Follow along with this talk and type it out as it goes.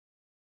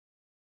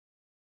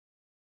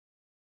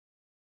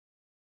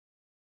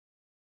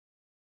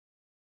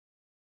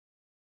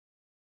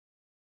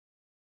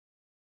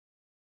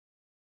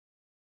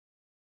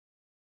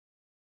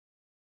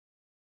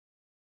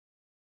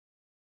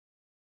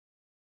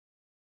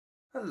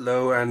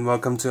Hello and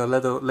welcome to a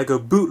Lego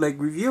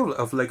bootleg review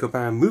of Lego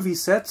Batman movie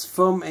sets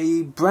from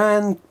a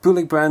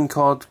bootleg brand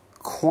called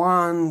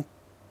Guan.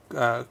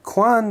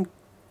 Guan.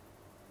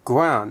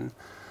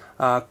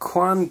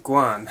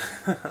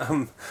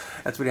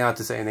 That's really hard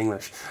to say in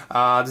English.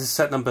 This is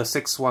set number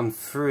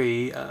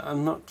 613.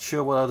 I'm not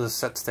sure what other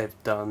sets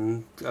they've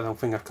done. I don't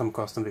think I've come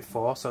across them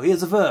before. So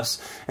here's the verse,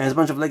 and there's a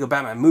bunch of Lego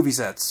Batman movie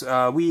sets.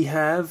 We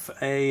have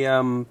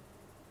a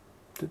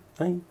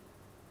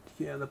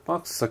yeah, the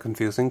boxes are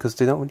confusing because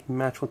they don't really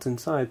match what's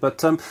inside.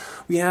 But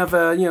we have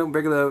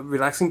regular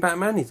relaxing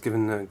Batman. He's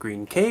given a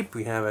green cape.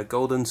 We have a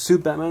golden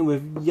suit Batman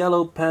with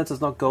yellow pants.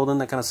 It's not golden.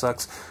 That kind of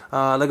sucks.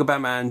 Lego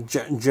Batman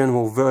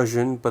general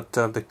version, but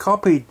they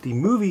copied the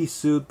movie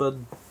suit, but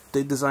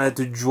they decided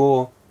to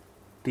draw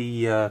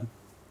the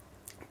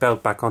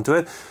belt back onto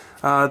it.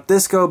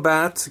 Disco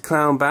Bat,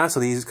 Clown Bat, so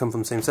these come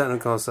from the same set, and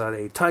of course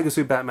a Tiger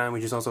Suit Batman,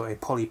 which is also a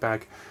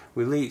polybag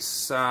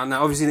release.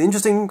 Now obviously the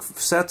interesting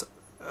set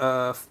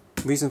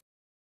reason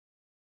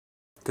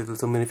the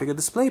little minifigure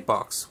display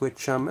box,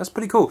 which that's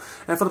pretty cool,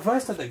 and for the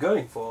price that they're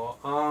going for,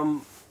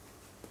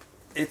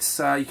 it's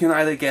you can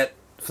either get,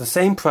 for the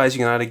same price, you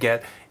can either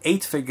get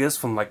 8 figures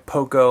from like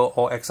Pogo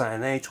or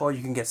XINH, or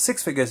you can get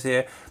 6 figures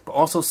here, but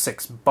also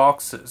 6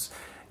 boxes.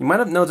 You might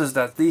have noticed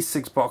that these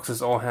 6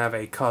 boxes all have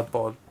a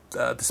cardboard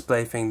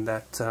display thing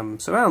that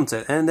surrounds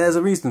it, and there's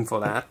a reason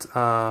for that.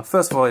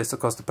 First of all, it's of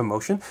course the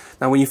promotion.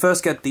 Now when you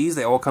first get these,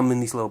 they all come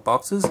in these little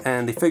boxes,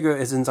 and the figure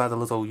is inside the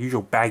little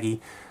usual baggie,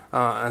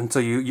 and so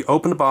you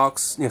open the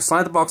box,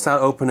 slide the box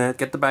out, open it,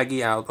 get the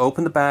baggie out,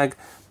 open the bag,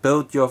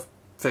 build your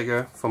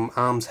figure from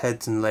arms,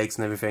 heads and legs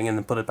and everything, and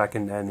then put it back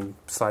in there and you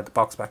slide the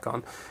box back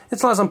on. It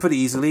slides on pretty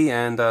easily,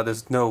 and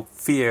there's no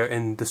fear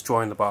in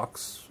destroying the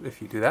box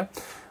if you do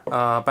that.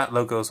 Bat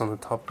logo's on the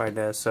top right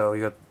there, so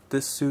you got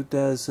this suit.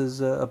 This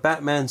is a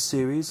Batman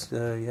series.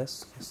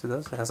 Yes it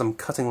does. It has some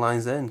cutting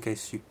lines there in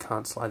case you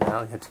can't slide it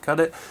out, you have to cut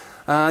it.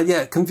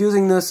 Yeah,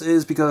 confusingness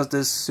is because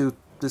this suit,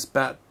 this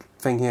bat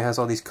thing here, has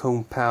all these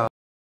cone power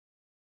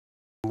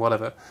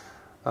whatever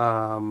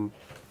on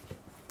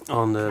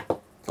the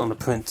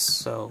prints.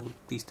 So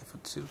these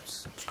different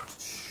suits,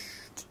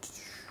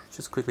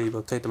 just quickly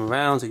rotate them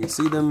around so you can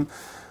see them.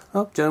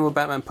 Oh, General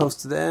Batman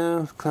poster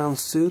there, clown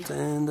suit,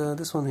 and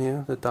this one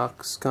here, the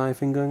dark sky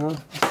thing going on.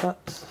 Is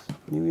that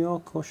New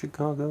York or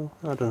Chicago?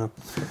 I don't know.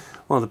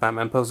 One of the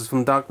Batman posters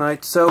from Dark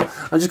Knight. So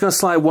I'm just going to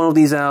slide one of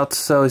these out,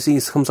 so you see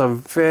it comes out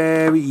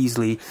very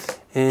easily.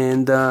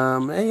 And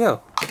there you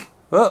go.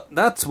 Well,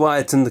 that's why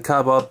it's in the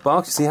cardboard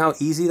box. You see how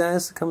easy that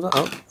is? It comes out.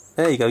 Oh,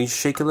 there you go. You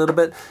shake it a little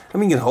bit. I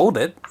mean, you can hold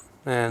it.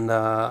 And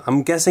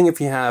I'm guessing if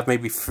you have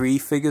maybe 3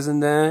 figures in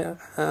there,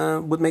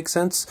 would make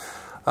sense.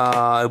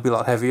 It'll be a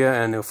lot heavier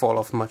and it'll fall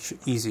off much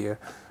easier.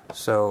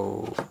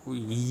 So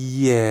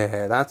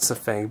yeah, that's the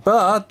thing.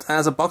 But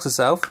as a box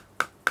itself,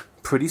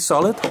 pretty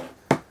solid.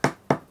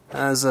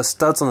 Has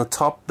studs on the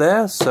top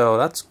there, so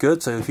that's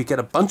good. So if you get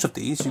a bunch of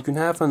these, you can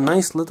have a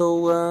nice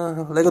little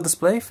Lego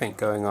display thing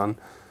going on.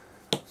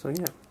 So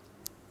yeah.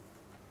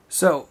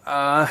 So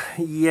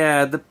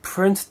yeah, the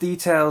print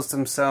details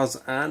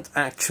themselves aren't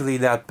actually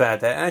that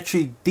bad. They're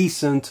actually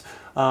decent.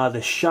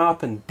 They're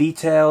sharp and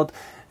detailed.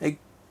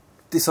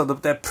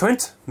 Their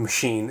print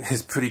machine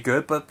is pretty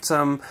good, but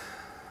the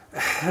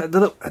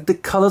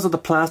colors of the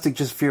plastic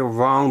just feel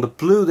wrong. The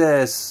blue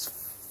there is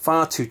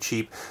far too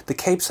cheap. The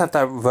capes have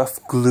that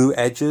rough glue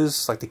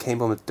edges, like they came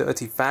from a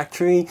dirty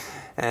factory,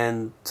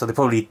 and so they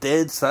probably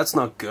did, so that's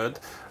not good.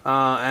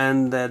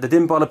 And they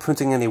didn't bother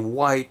printing any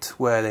white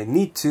where they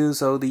need to,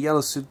 so the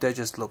yellow suit there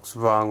just looks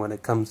wrong when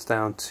it comes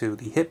down to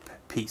the hip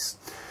piece.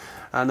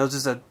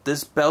 Notice that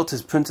this belt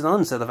is printed on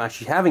instead of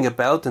actually having a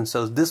belt, and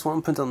so this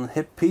one printed on the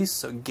hip piece.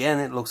 So again,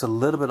 it looks a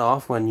little bit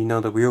off when you know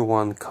the real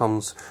one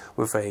comes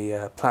with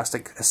a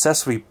plastic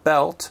accessory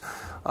belt.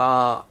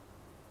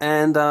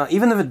 And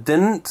even if it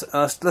didn't,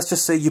 let's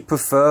just say you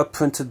prefer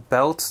printed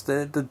belts,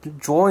 the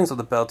drawings of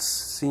the belts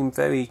seem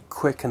very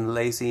quick and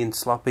lazy and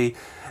sloppy.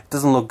 It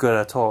doesn't look good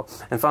at all.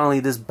 And finally,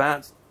 this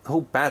the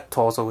whole bat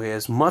torso here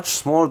is much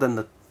smaller than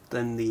the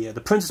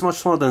print is much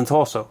smaller than the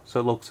torso.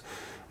 So it looks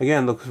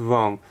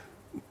wrong.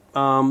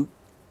 All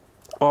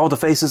the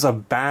faces are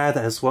bad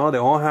as well. They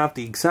all have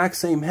the exact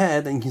same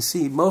head, and you can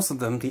see most of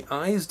them, the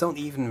eyes don't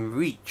even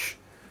reach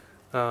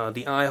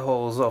the eye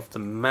holes of the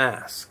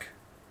mask.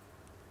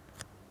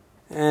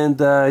 And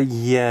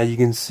yeah, you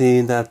can see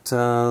that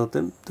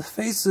the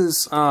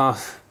faces are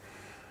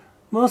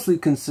mostly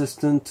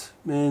consistent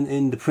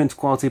in the print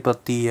quality,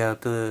 but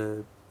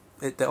they're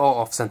all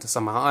off center.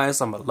 Some are higher,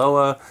 some are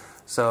lower.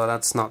 So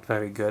that's not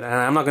very good, and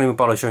I'm not going to even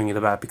bother showing you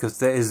the back because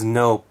there is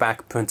no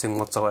back printing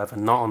whatsoever,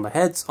 not on the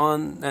heads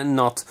and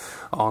not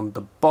on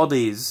the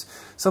bodies.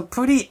 So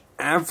pretty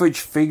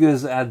average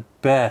figures at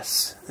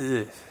best.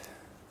 Ugh.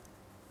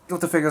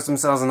 The figures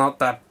themselves are not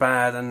that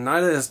bad, and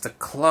neither is the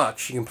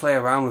clutch. You can play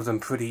around with them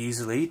pretty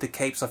easily. The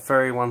capes are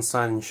furry one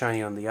side and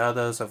shiny on the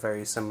other, so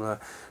very similar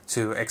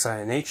to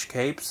XINH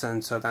capes,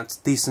 and so that's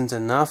decent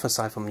enough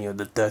aside from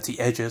the dirty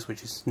edges,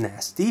 which is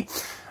nasty.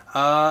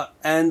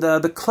 And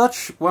the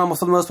clutch, well,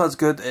 for the most part, is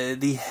good.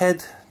 The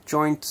head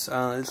joints.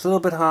 It's a little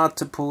bit hard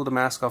to pull the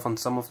mask off on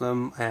some of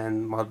them,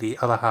 and while the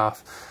other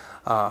half,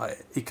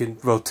 you can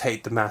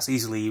rotate the mask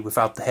easily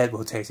without the head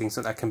rotating,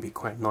 so that can be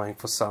quite annoying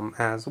for some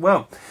as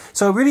well.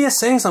 So it really is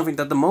saying something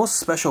that the most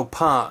special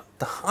part,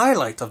 the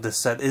highlight of this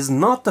set, is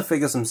not the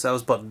figures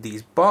themselves, but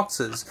these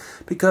boxes.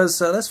 Because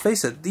let's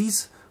face it,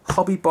 these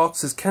hobby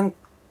boxes can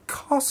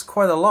cost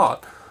quite a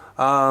lot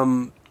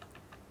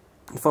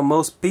for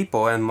most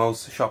people and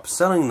most shops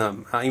selling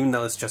them, even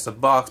though it's just a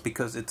box,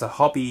 because it's a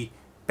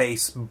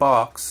hobby-based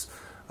box.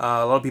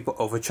 A lot of people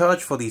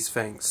overcharge for these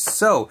things.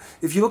 So,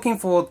 if you're looking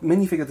for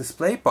minifigure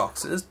display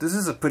boxes, this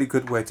is a pretty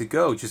good way to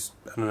go. Just,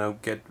 I don't know,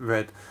 get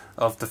rid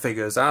of the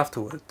figures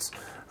afterwards,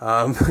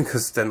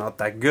 because they're not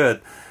that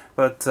good.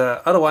 But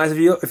otherwise, if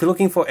you're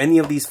looking for any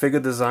of these figure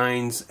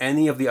designs,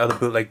 any of the other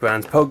bootleg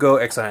brands, Pogo,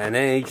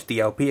 XINH,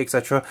 DLP,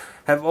 etc.,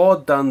 have all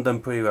done them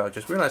pretty well.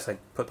 Just realized I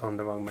put on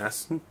the wrong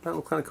mask. That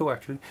looked kind of cool,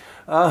 actually.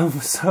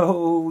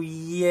 So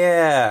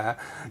yeah,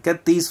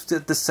 get this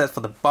set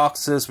for the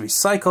boxes,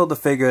 recycle the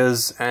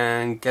figures,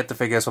 and get the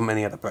figures from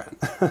any other brand.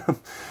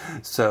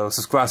 So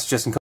subscribe,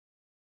 suggest, and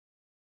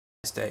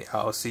comment.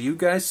 I'll see you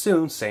guys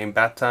soon. Same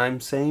bat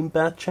time, same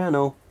bat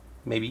channel.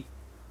 Maybe.